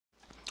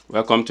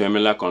Welcome to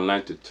Emilac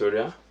Online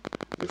Tutorial.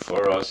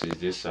 Before us is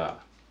this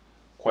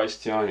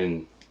question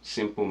in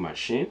simple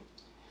machine,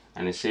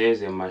 and it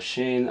says a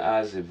machine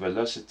has a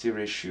velocity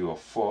ratio of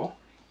 4.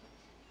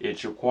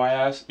 It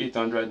requires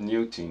 800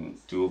 Newton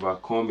to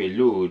overcome a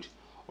load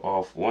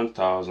of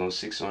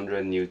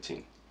 1600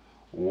 Newton.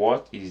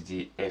 What is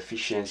the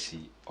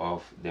efficiency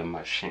of the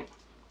machine?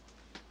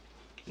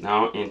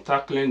 Now, in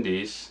tackling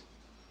this,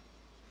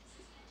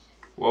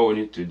 what we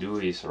need to do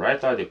is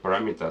write out the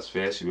parameters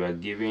first. We are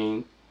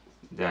giving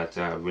that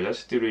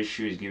velocity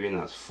ratio is given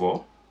as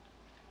 4.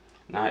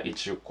 Now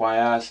it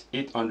requires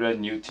 800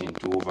 Newton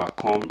to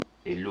overcome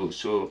a load.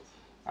 So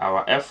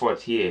our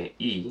effort here,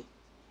 E,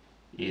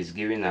 is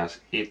given as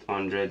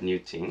 800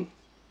 Newton,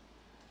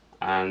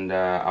 and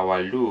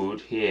our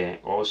load here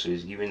also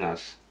is given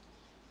as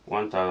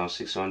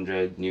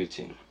 1600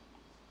 Newton.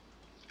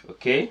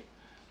 Okay,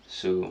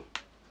 so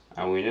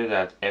and we know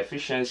that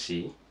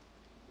efficiency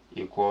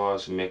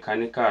equals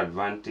mechanical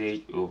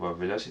advantage over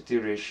velocity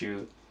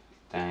ratio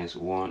times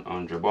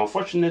 100. But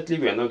unfortunately,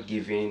 we are not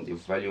given the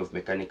value of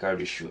mechanical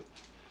ratio.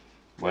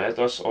 But let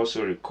us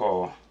also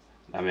recall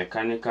that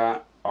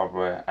mechanical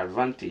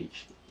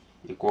advantage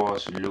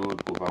equals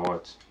load over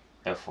what?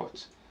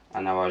 Effort.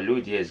 And our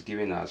load here is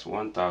given as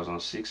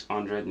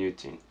 1600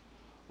 Newton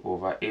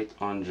over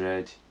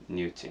 800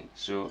 Newton.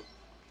 So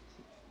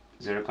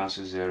 0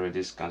 cancel 0,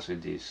 this cancel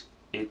this.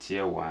 8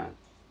 here 1,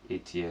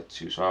 8 here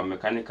 2. So our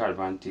mechanical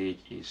advantage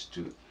is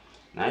 2.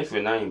 Now if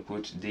we now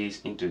input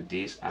this into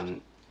this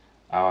and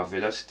our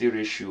velocity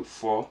ratio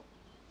 4,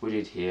 put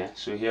it here.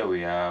 So here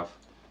we have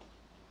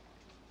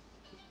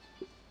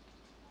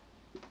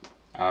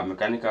our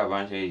mechanical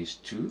advantage is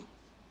 2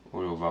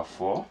 all over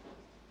 4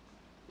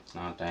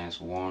 now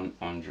times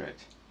 100.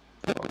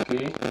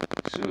 Okay,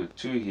 so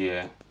 2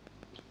 here,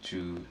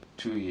 2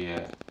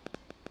 here,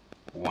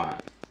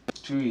 1,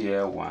 2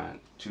 here, 1,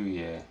 2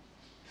 here,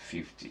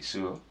 50.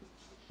 So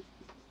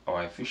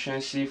our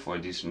efficiency for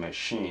this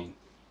machine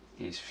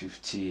is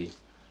 50%.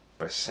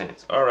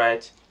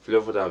 Alright, if you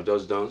love what I've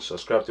just done,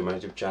 subscribe to my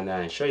YouTube channel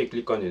and ensure you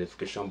click on the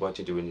notification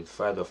button to be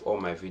notified of all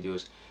my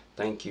videos.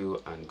 Thank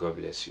you and God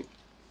bless you.